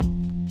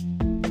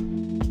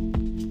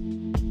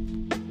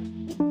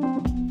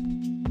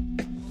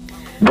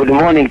Good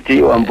morning to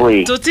you,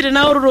 Ambui. Tutire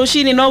na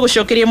ururushini no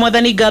gucokeria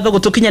mwathani ngatho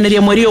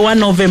gutukinyaniria mweri wa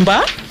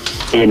November.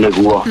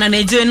 Niguo. Na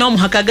neje no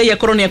muhaka Ngai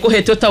akorwo ni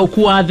akuhete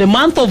utauku wa the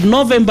month of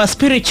November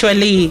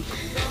spiritually.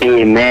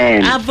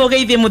 Amen.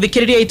 Avogeithie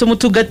muthikiriria itu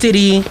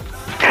mutungatiri.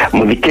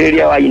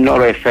 Muthikiriria wa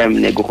Inoro FM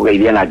ne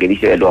gukugeithia na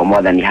ngiricio wendo wa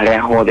mwathani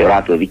haria hothe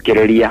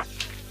uratuthikiriria.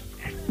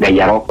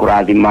 Ngai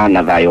arokurathima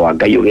na thayo wa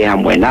Ngai uge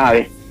hamwe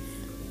nawe.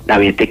 Na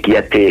witikia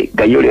ati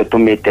Ngai uri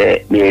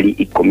utumite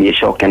mieri 10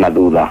 icoke na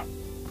thutha.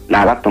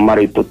 Na agatuma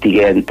riu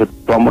tutige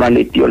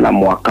twamuranitio na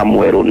mwaka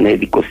mweru ne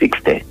thiko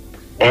 60.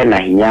 Ena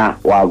hinya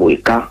wa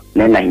gwika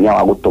na ena hinya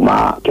wa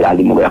gutuma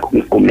kirathimo gya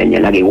kumenye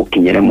na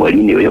gigukinyere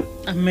mweri-ini uyu.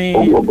 Amen.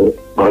 Oguo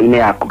ngoro-ini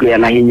yaku gia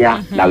na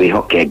hinya na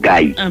wihoke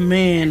Ngai.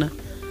 Amen.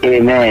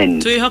 Amen.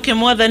 Tuihoke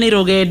mwathani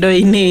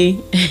rugendo-ini.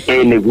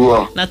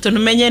 Niguo. Na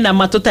tumenye na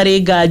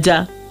matutari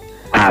nganja.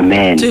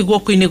 Amen. Tuigwo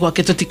kuini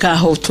gwake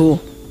tutikahotwo.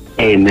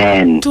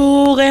 Amen.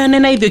 Tugayane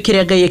na ithuĩ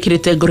kĩrĩa Ngai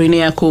ekĩrĩte ngoro-inĩ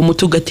yaku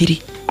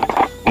mutungatiri.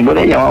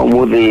 Muthenya wa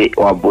umuthi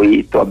wa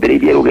Mbui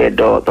twambĩrĩirie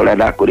rugendo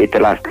tũrenda kũrĩte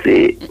last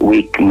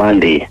week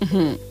Monday.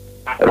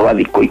 Rwa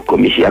thikũ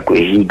 10 cia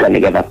kwĩhinga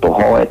nĩgetha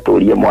tũhoe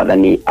tũrie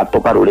mwathani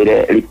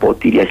atugarũrĩre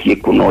ripoti iria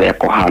ciĩkuno ya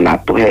kũhana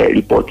tũhe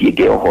ripoti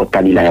ĩngĩ ya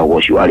ũhotani na ya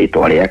ũgoci wa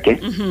rĩtwa rĩake.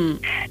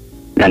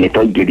 Na nĩ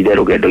twaingĩrire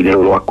rugendo-inĩ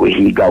rwa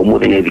kwĩhinga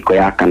umuthi nĩ thikũ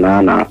ya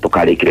kanana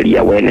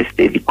tũkarĩkĩrĩria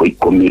Wednesday thikũ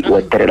 10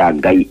 gweterera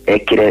Ngai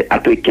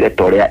atwĩkĩre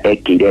ta ũrĩa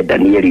ekĩire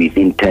Daniel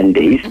within 10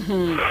 days.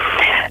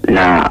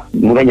 Na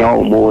muthenya wa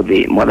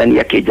umuthi mwathani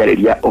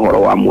akĩnjarĩria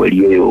ũhoro wa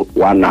mweri ũyũ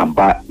wa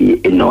namba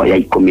ĩno ya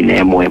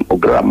 11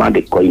 ũngĩrora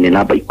maandĩko-inĩ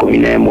namba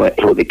 11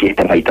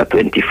 ĩhũthĩkĩte maita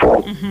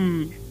 24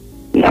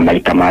 na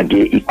maita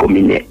mangĩ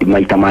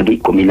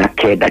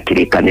 19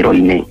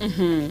 kĩrĩkanĩro-inĩ.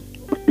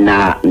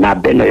 Na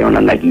beno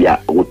yonanagia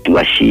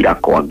gutua cira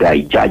kwa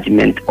Ngai,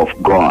 judgment of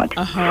God.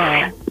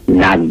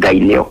 Na Ngai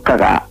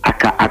nĩokaga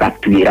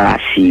agatuĩra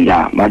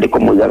cira. Maandĩko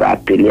moigaga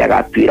atĩ nĩ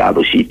agatuĩra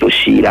thũ citũ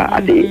cira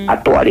atĩ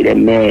atwarĩre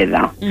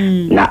metha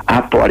na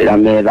atwarĩra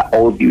metha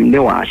ũthiũ-inĩ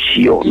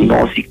wacio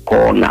no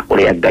cikona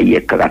ũrĩa Ngai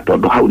ekaga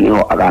tondũ hau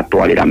nĩho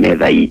agatwarĩra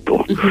metha itũ.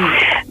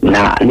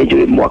 Na nĩ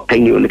njũĩ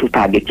mwaka-inĩ ũyũ nĩ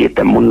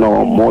tũtangĩkĩte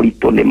mũno,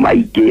 moritũ nĩ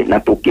maingĩ na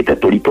tũkĩte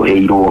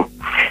tũritũhĩirwo.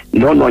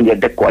 No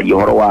nyende kwaria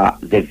ũhoro wa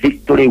the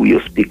victory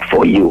will speak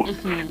for you.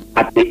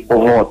 Ati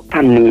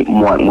ũhotani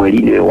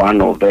mweri-inĩ wa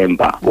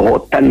November,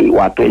 ũhotani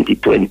wa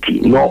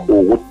 2020 no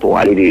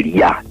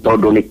ũgũtwarĩrĩria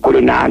tondũ nĩ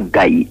kũrĩ na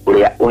Ngai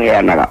ũrĩa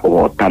ũheanaga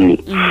ũhotani.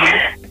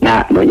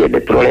 Na no nyende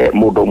tũrore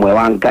mũndũ ũmwe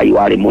wa Ngai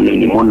warĩ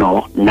mũnini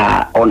mũno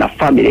na ona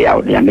family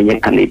yao nĩ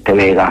amenyekanĩte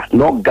wega,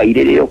 no Ngai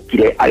rĩrĩa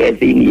okire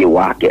agethĩinĩ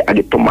wake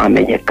agĩtũma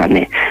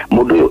amenyekane.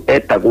 Mũndũ ũyũ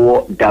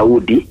etagwo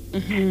Daudi.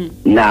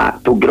 Na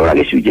tũngĩrora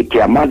gĩcunjĩ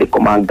kĩa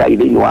maandĩko ma Ngai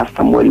thĩinĩ wa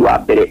Samueli wa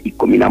mbere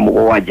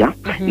 17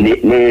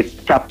 nĩ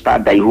chapter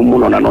ndaihu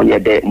mũno na no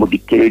nyende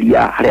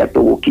mũthikĩrĩria harĩa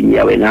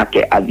tũgũkinyia we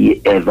nake athiĩ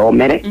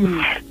ethomere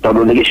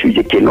tondũ nĩ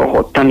gĩcunjĩ kĩna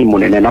ũhotani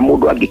mũnene na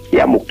mũndũ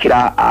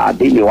angĩkĩamũkĩra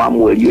thĩinĩ wa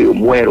mweri ũyũ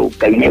mwerũ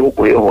Ngai nĩ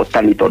egũkũhe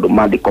ũhotani tondũ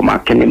maandĩko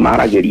make nĩ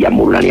maragĩria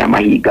mũndũ na nĩ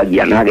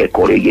amahingagia na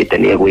ageka ũrĩa oigĩte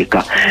nĩ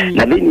egwĩka.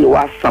 Na thĩinĩ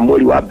wa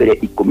Samueli wa mbere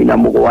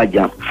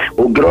 17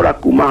 ũngĩrora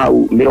kuma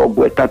hau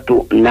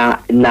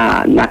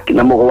 30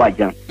 na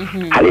mũgwanja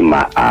harĩ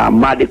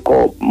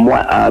maandĩko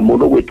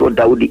mũndũ gwĩtwo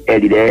Daudi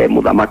erire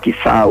mũthamaki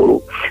Saul.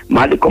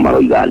 Maandĩko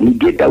maroiga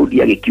ningĩ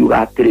Daudi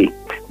agĩkiuga atĩrĩ,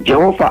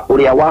 Jehova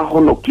ũrĩa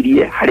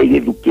wahonokirie harĩ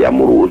gĩthu kĩa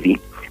mũrũthi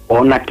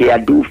ona kĩa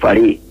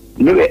nduba-rĩ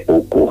niwe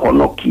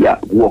ũkũhonokia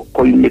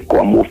guoko-inĩ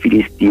kwa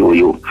Mũfilisti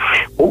ũyũ.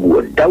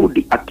 Ũguo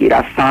Daudi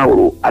akĩra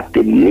Saul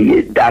atĩ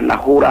niĩ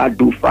ndanahũra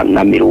nduba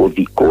na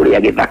mĩrũthi kũrĩa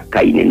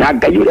gĩthaka-inĩ na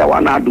Ngai ũrĩa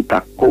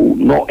wananduta kũu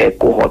no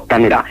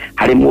ekũhotanĩra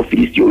harĩ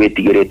Mũfilisti ũyũ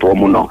wĩtigĩrĩtwo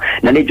mũno.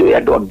 Na nĩ njũĩ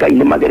andũ a Ngai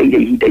nĩ magereire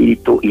ihinda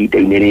iritũ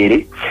ihinda-inĩ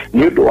rĩrĩ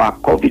nĩ ũndũ wa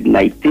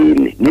COVID-19,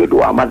 nĩ ũndũ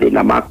wa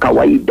mathĩna ma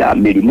kawaida,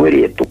 mĩrimũ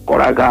ĩrĩa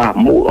tũkoraga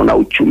ona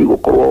uchumi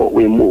gũkorwo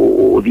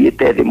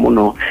ũthiĩte thĩ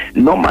mũno.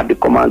 No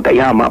maandĩko ma Ngai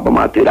haha mamba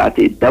matwĩra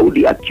atĩ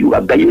Daudi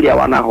akiuga Ngai ũrĩa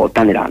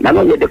wanahotanĩra. Na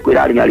no nyende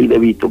kwĩra arĩ na rithe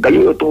witũ Ngai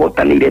ũyũ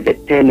tũhotanĩire the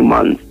 10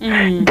 months.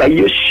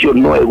 Ngai ũcio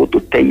no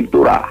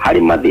egũtũteithũra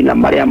harĩ mathĩna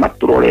marĩa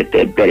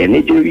matũrorete mbere.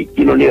 Nĩ njũĩ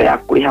wiki ĩno nĩyo ya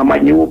kũrĩha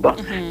manyũmba,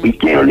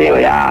 wiki ĩno nĩyo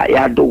ya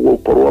andũ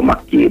gũkorwo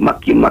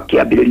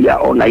makĩambĩrĩria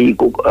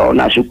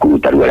ona cukuru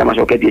ta rĩu arĩa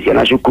macoketie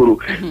ciana cukuru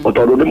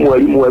tondũ nĩ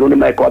mweri mwerũ nĩ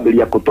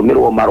mekwambĩrĩria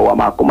gũtũmĩrwo marũa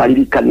ma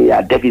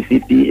kũmaririkania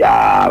deficit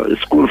ya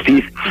school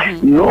fees.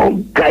 No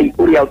Ngai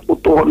ũrĩa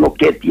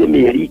ũtũhonoketie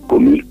mĩeri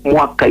 10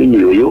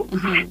 mwaka-inĩ ũyũ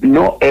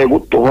no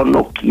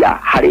egũtũhonokia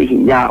harĩ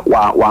hinya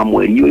wa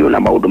mweri ũyũ na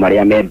maũndũ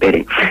marĩa me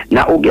mbere.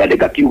 Na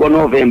ũngĩandĩka kiugo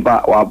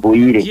November wa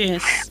Mbui-rĩ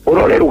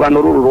ũrore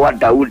rũgano rũrũ rwa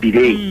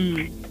Daudi-rĩ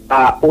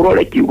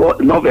urore kiugo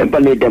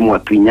November nĩ ndemwa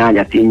tu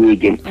 8 ti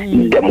nyingĩ.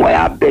 Ndemwa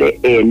ya mbere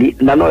eni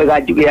na no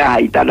ĩganjuge ya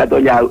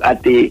itanathonja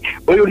atĩ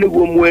ũyũ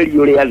nĩguo mweri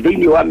ũrĩa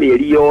thĩinĩ wa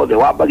mĩeri yothe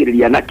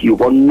wambagĩrĩria na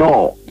kiugo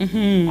no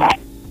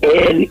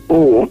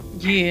N-O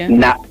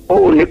na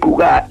o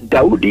nikuga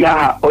Daudi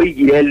haha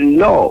oigire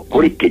no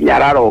kuri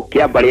kinyararo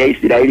kia mbari ya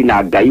Israeli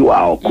na Ngai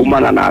wao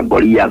kumana na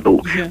Goliath.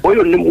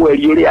 Uyu ni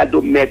mweri uri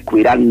andu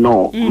mekwira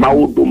no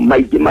maundu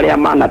maingi maria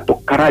mana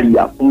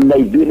tukararia na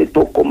ithuĩ ni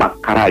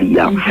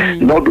tukumakararia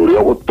no nduri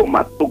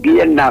gutuma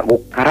tugie na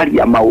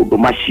gukararia maundu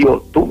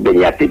macio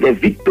tumenye ati the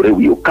victory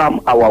will come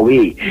our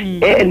way.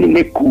 Eni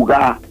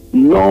nikuga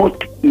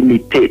not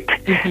imitate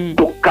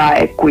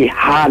tukae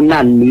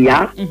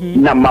kwihanania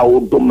na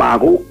maundu ma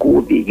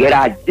guku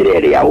thigera njira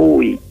iria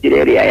ui njira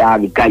iria ya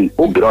Ngai.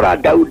 Ungirora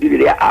Daudi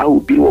riria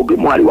ahumbirwo ungi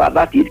mwari wa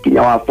 30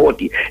 kinya wa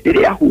 40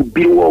 riria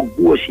ahumbirwo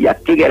nguo cia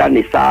kigera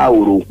ni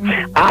Saul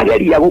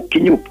ageria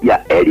gukinyukia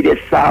erire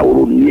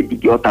Saul ni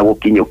ndingihota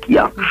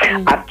gukinyukia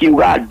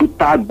akiuga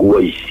nduta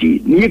nguo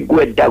ici ni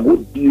ngwenda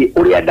guthie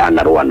uria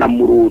ndanarwa na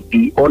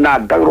muruthi ona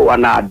ngarwa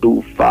na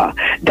nduba.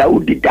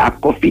 Daudi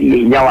ndakobirie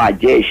hinya wa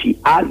jeshi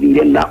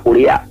athire na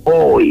uria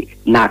oi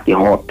na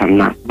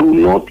kihotana. Do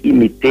not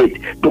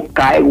imitate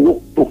tukae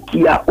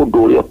gutukia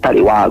undu uria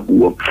utari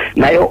waguo.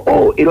 Nayo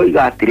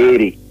iroiga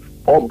atiriri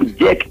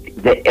object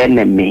the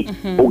enemy.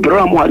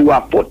 Ungirora mwari wa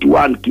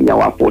 41 kinya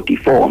wa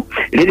 44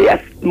 riria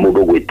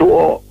mundu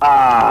gwitwo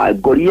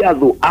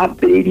Goliath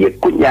ambiririe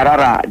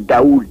kunyarara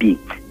Daudi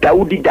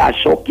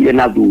ndacokire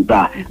na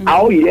thutha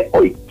aoire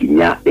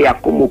oikinya ria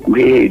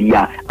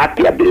kumukuhiria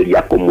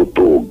akiambiriria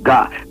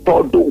kumutunga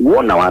tondu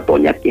wona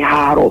watonya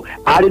kiharo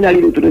ari na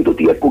riru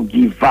tutige ku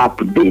give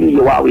up thini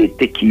wa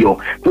witikio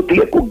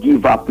tutige ku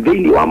give up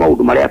thini wa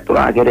maundu maria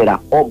turagerera.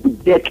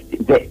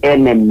 Object the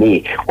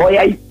enemy.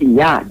 Oya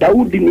ikinya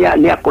Daudi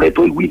ni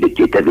akoretwo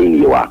igwithikite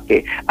thini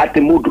wake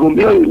ati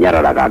mundurume uyu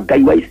nyararaga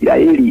Ngai wa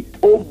Israeli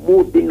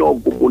umuthi no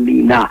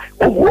ngumunina.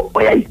 Uguo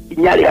oya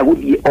ikinya ria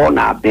guthie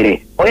ona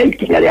mbere, oya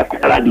ikinya ria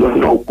kuradio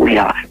no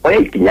kuria, oya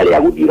ikinya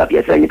ria guthie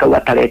gabiacara nyikauga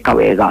tareka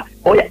wega.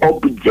 Oya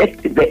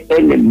object the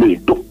enemy.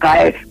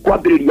 Tukae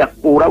kwambiriria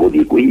kura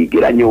guthie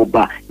kuhingira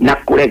nyumba na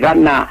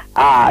kuregana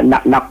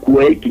na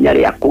kuoya ikinya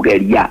ria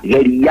kugeria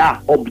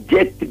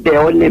object the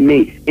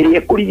enemy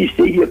iria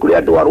kurigiceirie kuri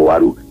andu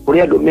arwaru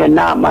kuri andu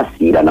mena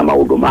masira na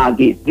maundu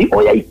mangi. Thi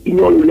oya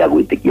ikinya ria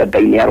gwitikia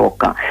Ngai ni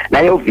aroka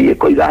nayo vie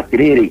koiga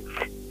atiriri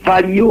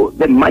value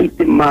the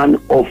mighty man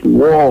of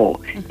war.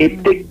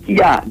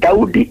 Etikia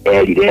Daudi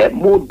erire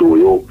mundu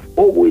uyu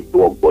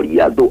ugwitwo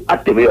Goliath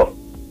atiwe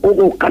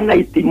ugukana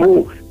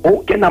itimu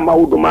ukena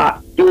maundu ma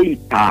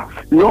ita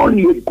no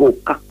ni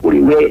nguka kuri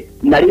we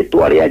na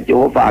ritwa ria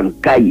Jehova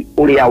Ngai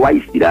uria wa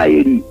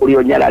Israeli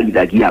uria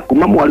nyararithagia.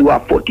 Kuma mwari wa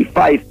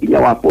 45 kinya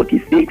wa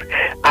 46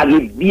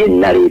 agithie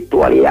na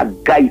ritwa ria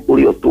Ngai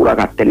uria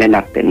uturaga tene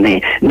na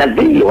tene. Na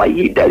thini wa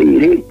ihinda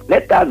riri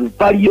let us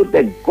value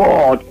the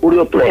God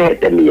uria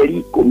turehete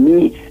mieri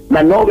 10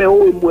 na nowe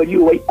uyu mweri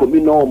wa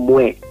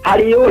 11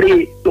 hari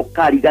uri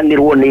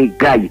tukariganirwo ni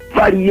Ngai.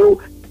 Value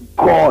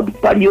God,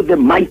 value the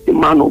mighty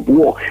man of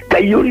war.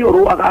 Ngai uria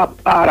uruaga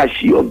bara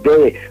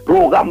ciothe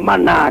rugama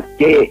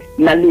nake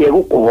na ni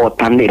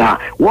egukuhotanira.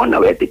 Wona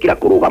wetikira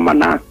kurugama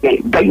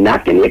nake Ngai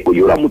nake ni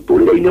ekuyura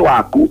muturire-ini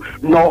waku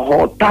no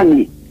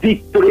hotani.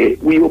 Victory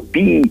will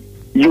be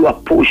your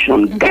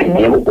portion. Ngai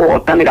ni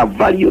egukuhotanira.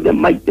 Value the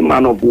mighty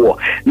man of war.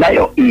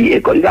 Nayo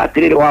ikoriga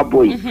atiriri wa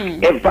boy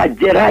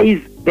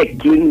evangelize the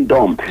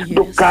kingdom.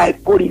 Dukae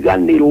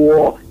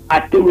kuriganirwo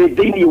ati we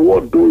thini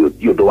wondu uyu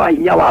ti undu wa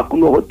hinya waku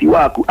no hoti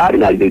waku ari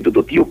na rithu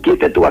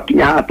tutiukite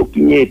twakinya ha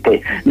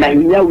tukinyite na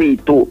hinya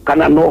witu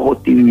kana no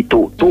hoti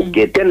witu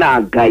tukite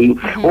na Ngai.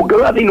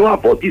 Ungirora thini wa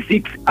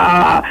 46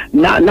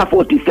 na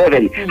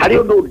 47 hari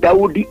undu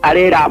Daudi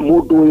arera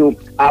mundu uyu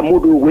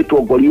mundu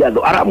gwitwo Goliath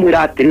aramwira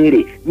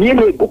atiriri nie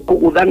ni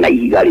ngukugutha na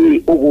ihiga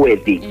riri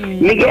ugwethi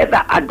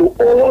nigetha andu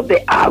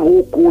othe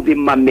aguku thi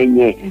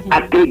mamenye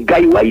ati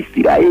Ngai wa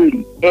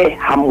Israeli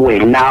hamwe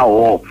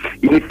nao.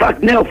 In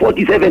fact now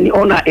 47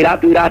 ona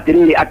iratwira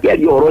atiriri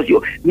akiaria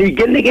orocio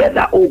ninge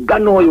nigetha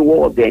ungano uyu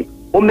wothe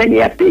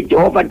umenye ati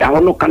Jehova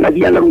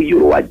ndahonokanagia na ruiyu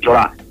rwa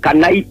njora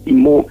kana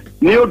itimu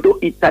ni undu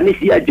itani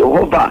cia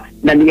Jehova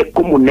na ni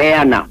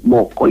ekumuneana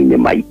moko-ini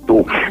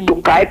maitu.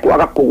 Tukae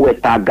kwaga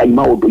kugweta Ngai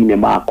maundu-ini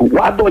maku.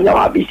 Watonya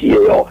wabici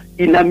iyo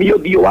inamio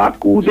thio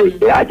waku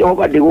thi ya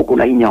Jehova ndiguku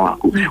na hinya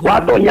waku.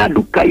 Watonya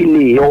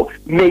nduka-ini iyo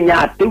menya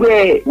ati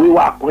we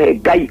wakuhe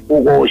Ngai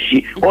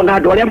ugoci. Ona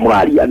andu aria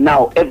muraria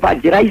nao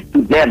evangelize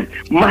to them,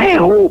 mahe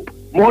hope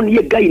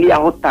monie Ngai ni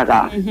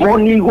ahotaga.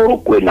 Monie iguru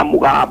kwina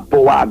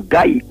mugambo wa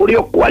Ngai uria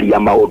ukwaria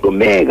maundu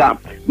mega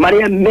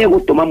maria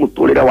megutuma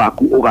muturire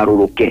waku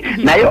ugaruruke.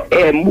 Nayo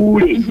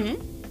muri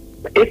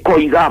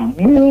ekoiga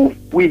move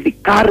with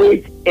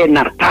courage and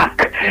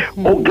attack.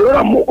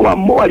 Ungirora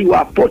mwari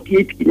wa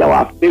 48 kinya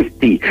wa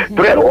 50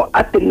 turero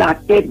ati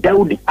nake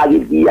Daudi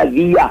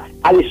agithiathia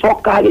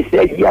agicoka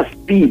agicenjia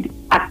speed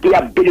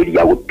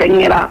akiambiriria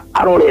gutengera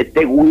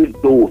arorete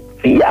gwithu.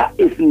 Fear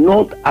is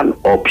not an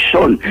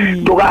option.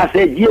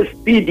 Tugacenjie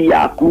speed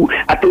yaku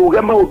ati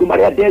uge maundu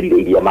maria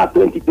ndeririirie ma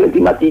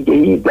 2020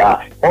 matingihinga.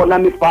 Ona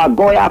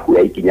mibango yaku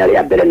ya ikinya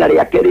ria mbere na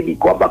ria keri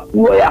kwamba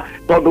kuoya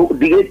tondu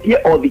ndigitie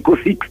o thiku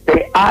 60.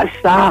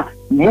 Asha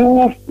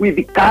move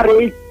with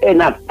courage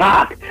an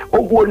attack.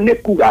 Oguo nĩ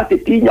kuga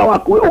atĩ tinya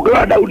waku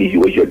ũngĩrora Daudi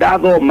ũcio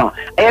ndathoma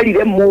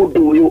erire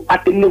mũndũ ũyũ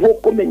atĩ nĩ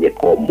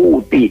gũkũmenyeka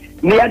ũmũthĩ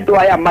nĩ andũ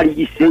aya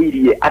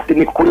marigicĩirie atĩ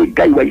nĩ kũrĩ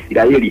Ngai wa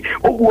Isiraeli.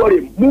 Oguo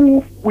rĩ,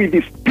 move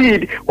with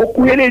speed,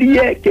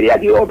 ũkuhĩrĩrie kĩrĩa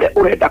gĩothe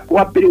ũrenda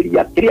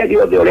kwambĩrĩria, kĩrĩa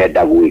gĩothe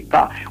ũrenda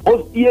gwĩka,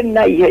 ũthiĩ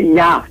na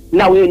ihenya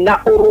na wĩna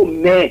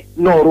ũrũme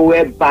na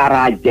ũrũe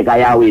mbara njega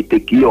ya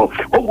wĩtĩkio.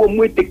 Oguo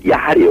mwĩtĩkia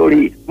harĩ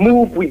ũrĩ,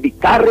 move with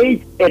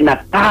courage and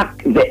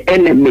attack the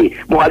enemy.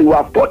 Mũhari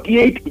wa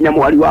 48 kinya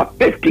mũhari wa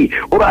 50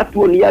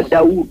 ũratuonia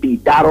Daudi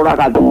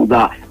ndaroraga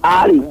thutha,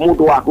 arĩ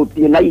mũndũ wa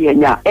gũthiĩ na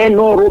ihenya ena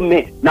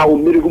ũrũme na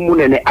ũmĩrĩru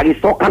mũnene,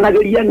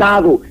 agĩcokanagĩria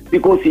na thũ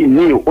because he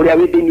knew ũrĩa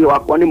wĩ thĩinĩ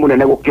wakwa nĩ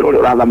mũnene gũkĩra ũrĩa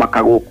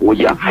ũrathamaka gũkũ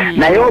nja.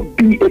 Nayo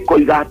B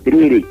ĩkoiga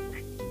atĩrĩrĩ,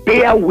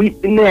 bear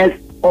witness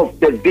of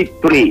the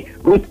victory,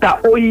 ruta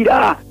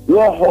ũira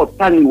wa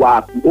ũhotani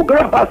waku.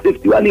 Ũngĩrora verse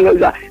 51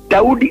 ĩkoiga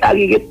Daudi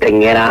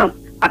agĩgĩteng'era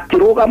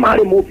akĩrũgama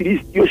arĩ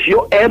Mũfilisti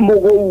ũcio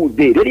mũgũu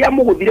thĩ. Rĩrĩa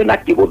mũgũthire na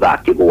kĩgũtha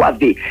akĩgũa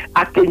thĩ,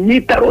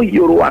 akĩnyita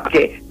rũhiũ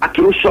rwake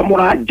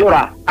akĩrũcomora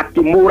njora,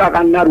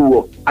 akĩmũraga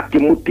naruo,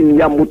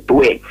 akĩmũtinia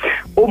mũtwe.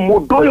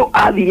 Mũndũ ũyũ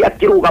athire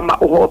akĩrũgama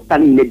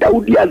ũhotani-inĩ.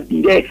 Daudi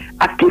athire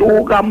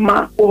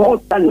akĩrũgama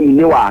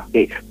ũhotani-inĩ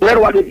wake.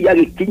 Twerwo agĩthiĩ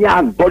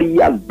agĩkinya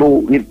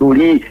Goliathũ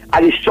gĩthũri,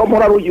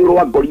 agĩcomora rũhiũ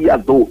rwa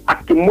Goliathũ,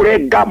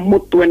 akĩmũrenga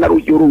mũtwe na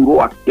rũhiũ rũu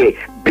rwake.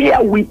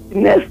 Bear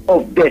witness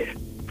of the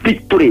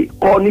victory,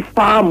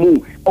 confirm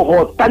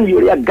ũhotani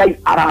ũrĩa Ngai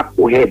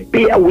arakũhe.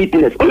 Bear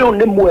witness. Ũyũ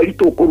nĩ mweri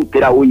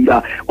tũkũrutĩra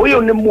ũira,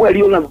 ũyũ nĩ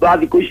mweri ona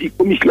thikũ ici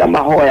 10 cia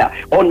mahoya.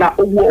 Ona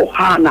ũguo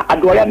ũhana,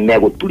 andũ arĩa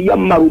megũturia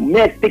maru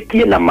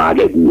metĩkie na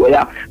mage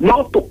guoya,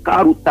 no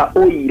tũkaruta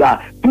ũira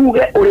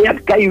tuge ũrĩa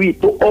Ngai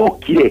witũ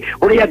okire,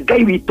 ũrĩa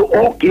Ngai witũ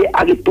okire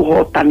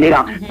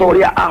agĩtũhotanĩra ta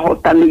ũrĩa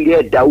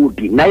ahotanĩire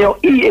Daudi. Nayo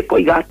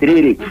ĩkoiga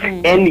atĩrĩrĩ,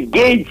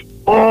 engage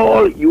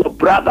all your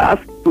brothers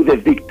to the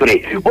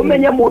victory.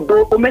 Umenye mundu,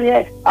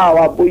 umenye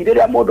wambui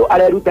rĩrĩa mundu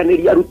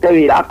arerutanĩria rute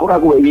wĩra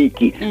akoragwo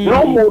wiki.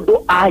 No mundu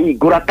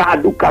ahingũra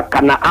kanduka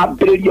kana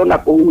ambĩrĩrio na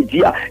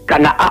kũhunjia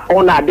kana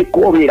ona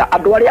andĩkwo wĩra,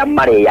 andũ arĩa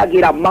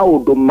marĩagĩra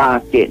maũndũ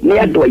make nĩ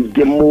andũ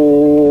aingĩ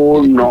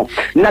mũno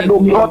na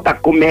ndũngĩhota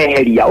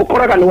kũmeheria.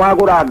 Ũkoraga nĩ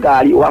wagũra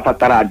ngari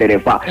ũgabatara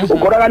ndereba,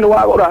 ũkoraga nĩ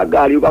wagũra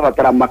ngari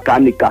ũgabatara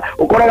makanika,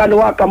 ũkoraga nĩ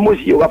waka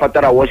mũciĩ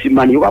ũgabatara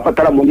washimani,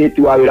 ũgabatara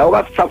mũnyiti wa wĩra,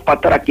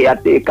 ũgabatara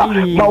caretaker.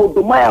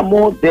 Maũndũ maya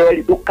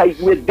mothe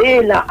ndũkaigue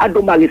thĩna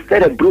andũ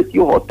magĩcelebrate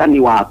ũhotani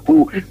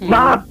waku,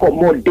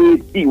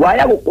 ma-accommodate.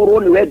 Waya gũkorwo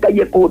nĩwe Ngai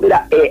ekũhũthĩra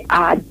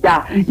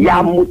anja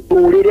ya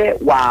mũtũrĩre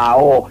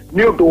wao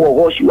nĩ ũndũ wa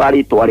ũgoci wa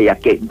rĩtwa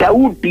rĩake.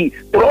 Daudi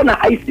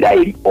tũrona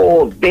Aisiraeli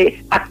othe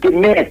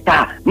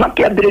akĩmeta,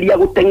 makĩambĩrĩria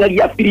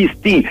gũteng'eria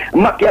Filisti,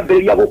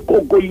 makĩambĩrĩria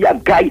gũkũngũiya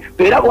Ngai.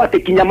 Twĩragwo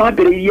atĩ kinya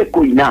mambĩrĩirie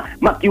kũina,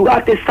 makiuga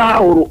atĩ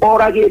Saul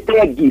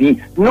oragĩte ngiri,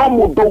 no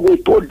mũndũ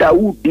gwĩtwo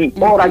Daudi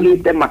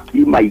oragĩte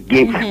makiri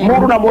maingĩ.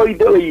 Mũndũ na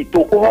mũndũ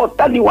witũ,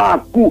 ũhotani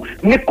waku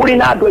nĩ kũrĩ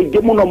na andũ aingĩ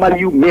mũno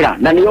mariumĩra,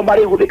 na nĩo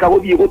marĩhũthĩka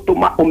gũthiĩ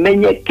gũtũma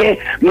ũmenyeke,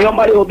 nĩo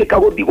marĩhũthĩka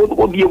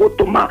gũthiĩ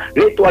gũtũma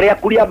rĩtwa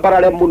rĩaku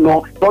rĩambarare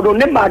mũno, tondũ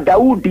nĩ ma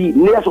Daudi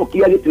nĩ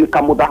acokire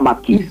agĩtuĩka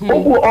mũthamaki.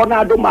 Ũguo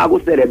ona andũ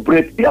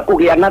magũ-celebrate tiga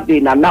kũgĩa na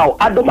thĩna nao,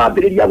 andũ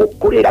mambĩrĩria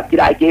gũkũrĩra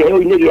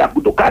kĩheo-inĩ gĩaku,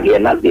 ndũkagĩe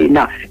na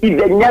thĩna,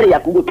 ithenya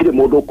rĩaku gũtirĩ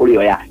mũndũ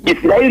ũkũrĩoya.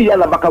 Isiraeli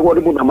yathamakagwo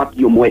nĩ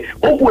mũthamaki ũmwe.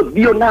 Ũguo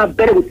thiĩ na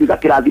mbere gũtuĩka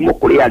kĩrathimo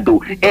kũrĩ andũ.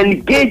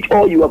 Engage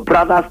all your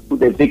brothers to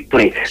the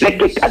victory.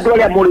 Reke andũ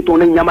arĩa moritwo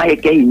nĩ hinya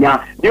maheke hinya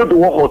nĩ ũndũ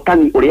wa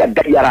ũhotani ũrĩa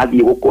Ngai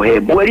arathiĩ gũkũhe.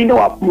 Mweri-inĩ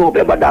wa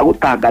Novemba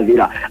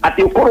ndagũtangathĩra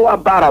atĩ ũkorwo wa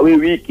mbara wĩ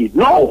wiki,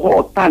 no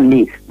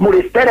ũhotani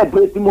mũrĩ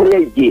celebrate mũrĩ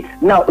aingĩ,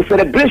 na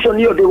celebration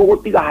ĩyo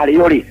ndĩgũgũtiga harĩ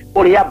ũrĩ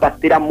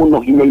ũrĩambatĩra mũno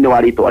hinya-inĩ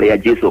wa rĩtwa rĩa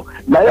Jesũ.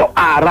 Nayo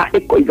ara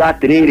ĩkoiga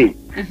atĩrĩrĩ,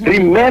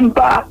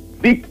 remember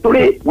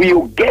victory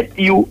will get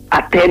you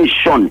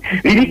attention.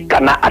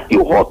 Ririkana atĩ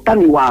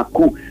ũhotani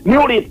waku nĩ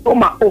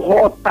ũrĩtũma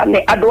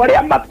ũhotane. Andũ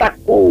arĩa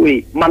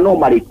matakũĩ mano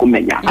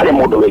marĩkũmenya. Harĩ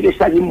mũndũ wĩ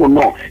gĩcagi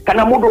mũno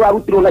kana mũndũ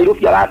ũrarutirwo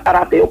Nairobi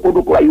arateo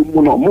kũndũ kũraihu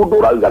mũno, mũndũ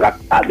ũraugaga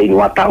thĩinĩ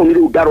wa taũni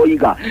rĩu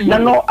ndaroiga na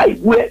no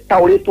aigue ta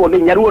ũrĩtwo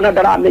nĩ nyaruo na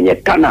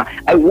ndaramenyekana.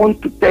 I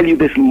want to tell you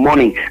this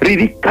morning,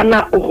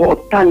 ririkana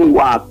ũhotani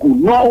waku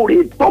no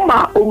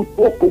ũrĩtũma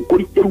ũrutwo kũu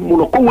kũrikĩru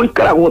mũno, kũu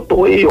ikaragwo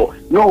tũĩyo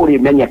no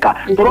ũrĩmenyeka.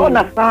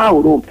 Tũrona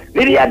Saul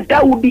rĩrĩa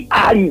Daudi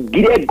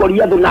aringire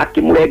Goliath na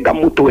akĩmũrenga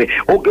mũtwe.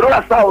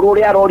 Ũngĩrora Saul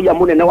ũrĩa aroria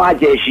mũnene wa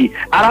jeshi,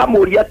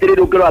 aramũria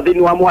atĩrĩrĩ, ũngĩrora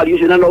thĩinĩ wa mũhari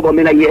ũcio na no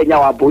thome na ihenya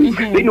wa mbũi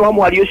thĩinĩ wa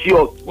mũhari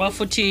ũcio wa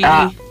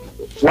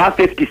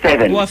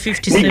 57.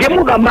 Ningĩ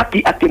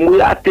mũthamaki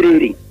akĩmwĩra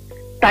atĩrĩrĩ,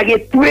 ta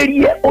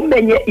gĩtuĩrie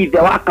ũmenye ithe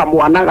wa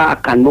kamwana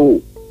gaka nũ.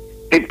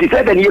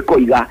 57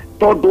 ĩkoiga,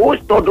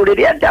 tondu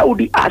riria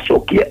Daudi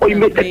acokie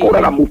oimite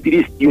kuraga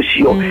Mufilisti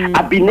ucio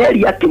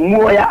Abineri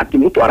akimuoya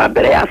akimutwara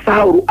mbere ya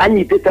Saul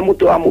anyitite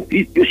mutwe wa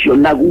Mufilisti ucio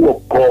na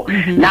guoko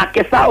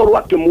nake Saul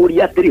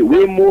akimuria atiri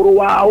we muru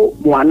wao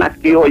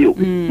mwanake uyu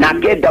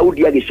nake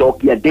Daudi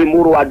agicokia ndi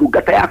muru wa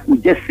ndungata yaku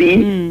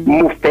Jesse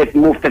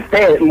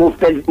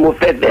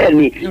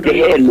mufetheni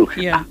yenu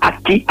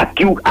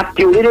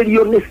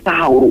akiuririo ni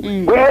Saul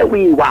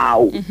wewe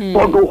wao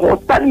tondu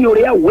hotani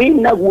uria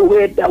winaguo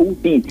we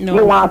Daudi ni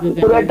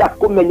wakurenda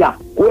kumenya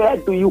where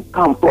do you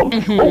come from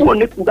uguo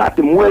ni kuga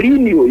ati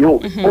mweri-ini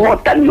uyu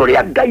hotani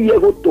uria Ngai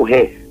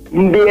egutuhe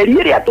mberi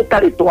iria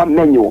tutari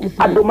twamenyo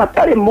andu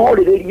matari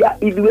moririria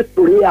ithuĩ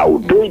turi au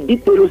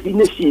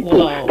details-ini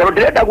citu tondu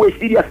ndirenda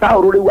gwiciria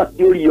Saul riu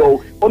akiurio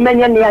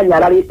umenye ni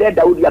anyararite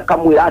Daudi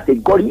akamwira ati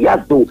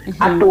Goliath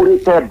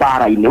aturite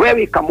mbara-ini we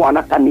wika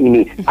mwana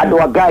kanini andu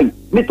a Ngai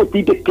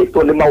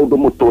nitutindikitwo ni maundu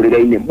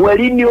muturire-ini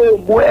mweri-ini uyu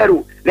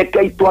mweru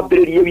rekei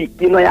twambiririe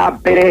wiki ino ya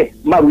mbere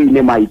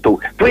maru-ini maitu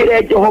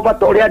twire Jehova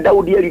toria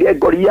Daudi erire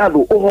Goliath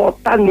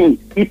uhotani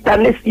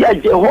itane cia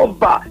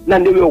Jehova na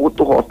niwe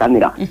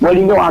ugutuhotanira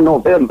mweri-ini wa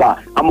November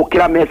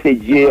amukira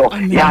message iyo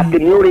ya ati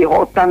ni uri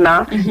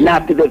hotana na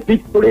ati the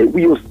victory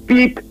will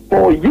speak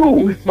for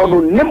you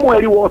tondu ni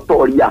mweri wa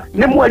utoria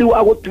ni mweri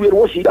wa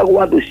gutwirwo cira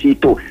gwa thu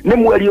citu ni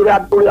mweri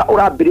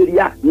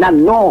urambiriria na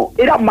no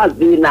ira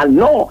mathina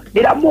no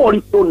ira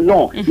moritu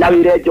no na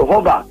wire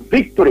Jehova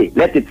victory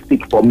let it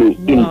speak for me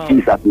in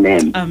Jesus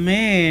name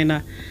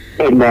amen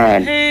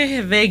amen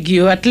thank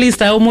you at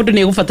least au mundu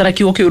ni gufatara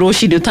kiugo kiu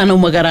rucini utana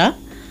umagara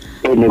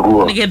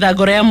niguo nigetha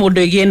ngoro ya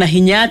mundu igie na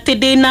hinya ati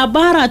ndi na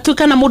bara tu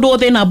kana mundu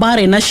othe na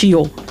bara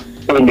nacio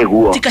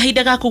niguo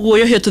tikahinda ga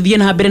kuguoyohio tuthie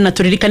na mbere na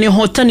turirikane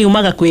hotani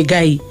umaga kwi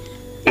Ngai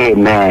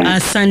amen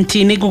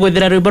asanti ni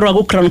gugwethera rwimbo rwa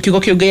gukra kiugo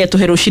kiu Ngai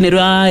atuhe rucini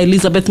rwa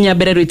Elizabeth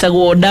Nyambere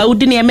rwitagwo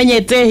Daudi ni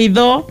amenyete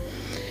hitho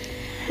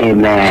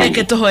amen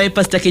reke tuhoe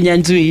Pastor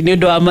Kinyanjui ni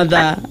undu wa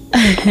mathaa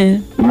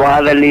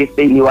mwathani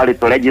thiini wa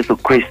ritwa ria Jesu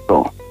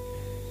Kristo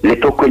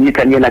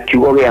nitukunyitania na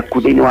kiugo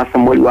giaku thiini wa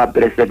Samueli wa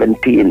mbere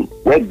 17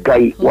 we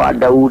Ngai wa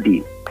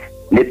Daudi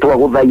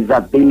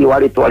nitwaguthaitha thiini wa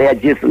ritwa ria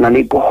Jesu na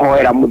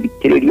nikuhoera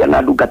muthikiriria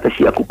na ndungata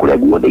ciaku kuria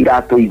guothe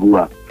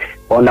iratuigua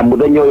ona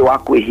muthenya uyu wa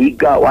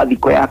kwihinga wa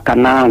thiko ya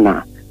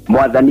kanana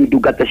mwathani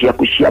ndungata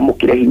ciaku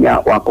ciamukire hinya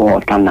wa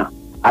kuhotana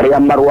aria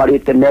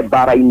marwarite me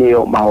mbara-ini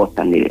yo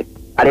mahotanire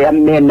aria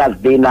mena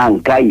thina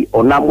Ngai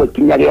ona mwe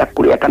kinya gia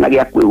kuria kana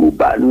gia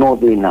kwihumba no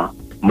thina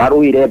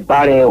maruire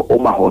mbara yo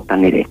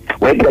umahotanire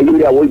we Ngai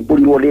uria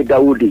woimburirwo ni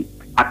Daudi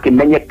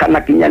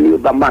akimenyekana kinya ni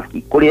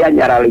uthamaki kuria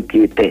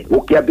nyararikite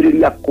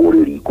ukiambiriria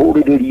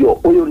kuriririo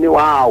uyu ni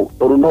wao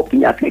tondu no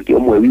kinya atwike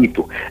umwe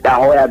witu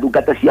ndahoya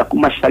ndungata ciaku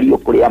macario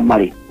kuria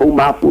mari kou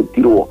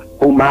mabutirwo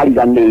kou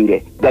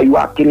mariganire Ngai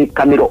wa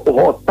kirikaniro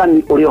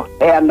uhotani uria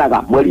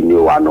heanaga mweri-ini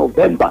wa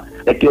November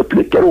reke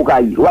utuike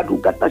rugai rwa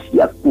ndungata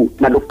ciaku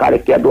na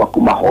ndukareke andu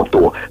aku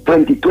mahotwo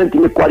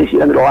 2020 ni kwari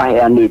ciraniro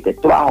waheanite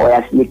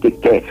turahoya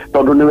ciikike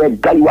tondu niwe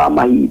Ngai wa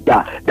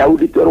mahinda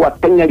Daudi twerwo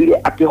atengerire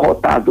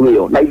akihota thu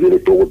iyo na ithuĩ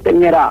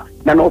tugutengera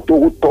na no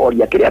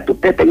tugutoria kiria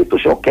tutete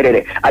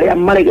gitucokerere aria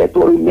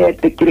maregetwo riu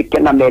metikirike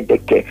na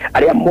mendeke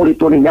aria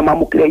moritwo ni nyama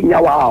mukire hinya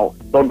wao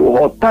tondu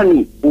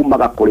hotani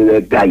umaga kuri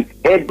we Ngai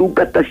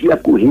ndungata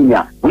ciaku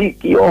hinya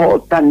wiki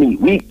hotani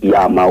wiki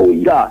ya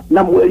mauira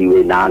na mweri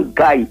wina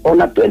Ngai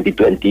ona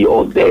 2020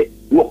 yothe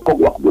guoko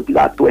gwaku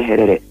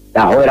gutigatweherere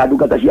ndahoera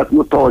ndungata ciaku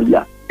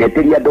utoria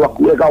ndeteria andu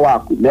aku wega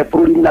waku me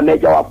bururi na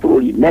meja wa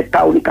bururi me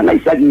tauni kana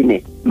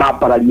icagi-ini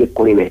mambararie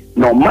kuri we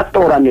no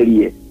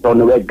matoranirie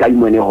tondu we Ngai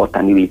mwene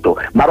hotani witu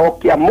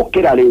marokia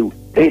mukira riu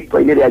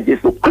ritwa-ini ria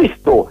Jesu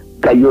Kristo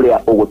Ngai uria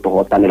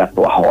ugutuhotanira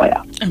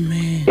twahoya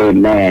amen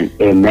amen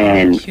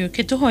amen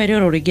kituhoere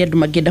ro ringi andu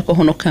mangienda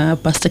kuhonoka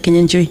Pastor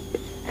Kinyanjui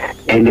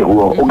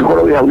niguo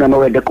ungikorwo wi hau na no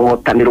wende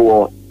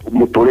kuhotanirwo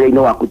muturire-ini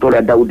waku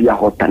toria Daudi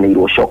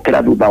ahotanirwo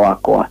cokera thutha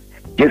wakwa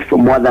Jesu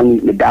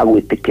mwathani ni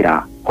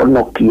ndagwitikira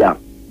honokia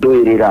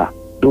ndwirira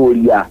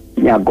nduria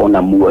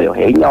nyangona muoyo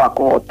he hinya wa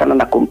kuhotana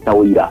na kumta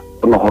uira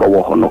no horo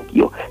wo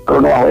honokio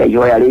korwo no wahoya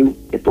ihoya riu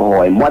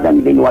ituhoe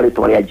mwathani thiini wa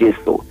ritwa ria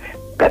Jesu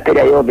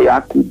gateria yothe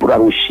yakumbura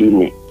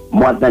rucini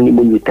mwathani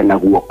munyite na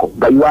guoko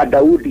Ngai wa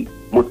Daudi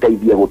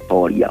muteithie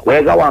gutoria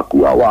wega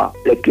waku wa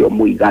reke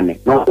muigane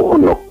no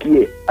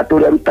honokie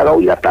aturia rutaga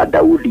uira ta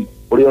Daudi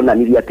uria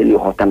onanirie ati ni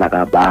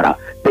uhotanaga mbara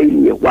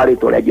thiini wa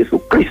ritwa ria Jesu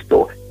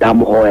Kristo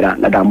ndamuhoera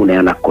na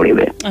ndamuneana kuri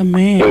we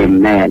amen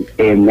amen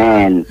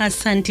amen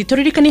asanti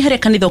turirikani haria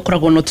kanitha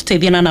ukoragwo no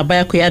tuteithia na namba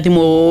yaku ya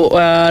thimu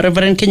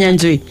Reverend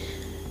Kinyanjui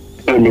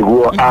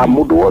niguo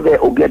mundu wothe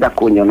ungienda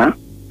kunyona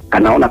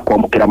kana ona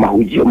kwamukira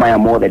mahunjio maya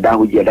mothe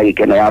ndahunjia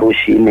ndagika ino ya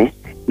rucini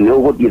ni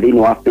uguthie thiini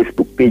wa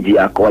Facebook page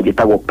yakwa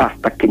njitagwo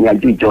Pastor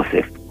Kinyanjui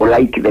Joseph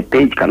like the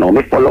page kana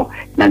umifollow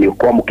na ni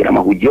ukwamukira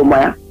mahunjio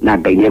maya na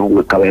Ngai ni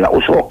egugwika wega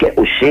ucoke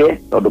ushare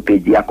tondu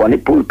page yakwa ni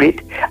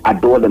pulpit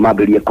andu othe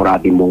mambirie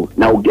kurathimwo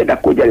na ungienda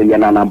kunjariria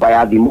na namba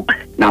ya thimu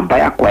namba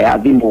yakwa ya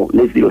thimu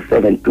ni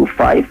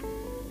 0725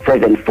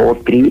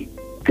 743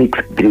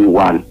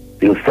 631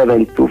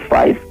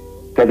 0725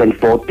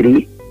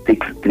 743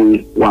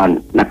 631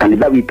 na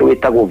kanitha witũ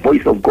wĩtagwo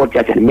Voice of God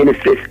Church and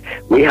Ministries.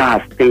 We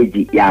have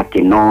stage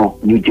yake no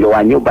nyujiro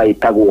wa nyumba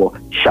ĩtagwo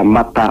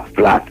Shamata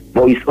Flat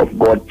Voice of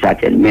God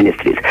Church and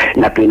Ministries,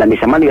 na twina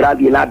mĩcemanio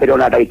ĩrathiĩ na mbere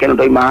ona ndagĩka ĩno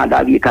ndoima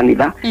ndathiĩ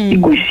kanitha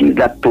iku ici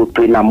ithatũ.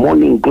 Twina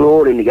morning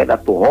glory nĩgetha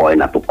tũhoe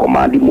na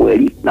tũkomandi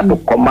mweri na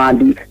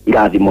tũkomandi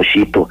irathimo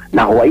citũ,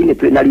 na hwaĩ-inĩ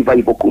twina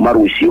revival kuma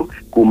rũciũ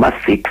kuma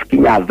 6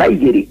 kinya thaa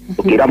 2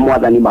 tukĩra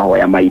mwathani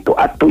mahoya maitũ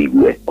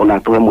atũigue ona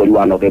tũhe mweri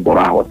wa November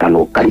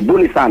ũrahotanwo.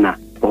 Karibuni sana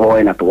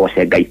tũhoe na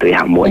tũgoce Ngai twĩ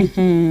hamwe.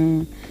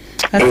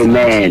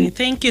 Amen.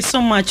 Thank you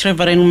so much,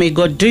 Reverend. May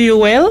God do you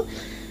well.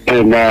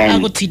 Amen.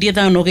 Agutithie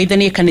thano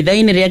geithanie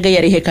kanitha-inĩ rĩa Ngai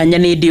arĩ kanya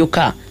nĩ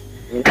ndĩũka.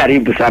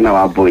 Karibu sana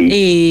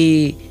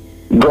Wambui.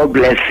 God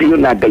bless you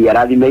na Ngai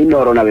arathime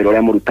inoro na wĩra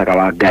ũrĩa mũrutaga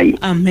wa Ngai.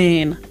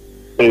 Amen.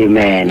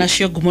 Amen.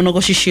 Nacio ngumo no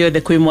gũci ciothe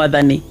kwĩ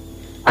mwathani.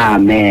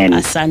 Amen.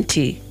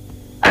 Asante.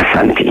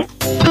 Asante.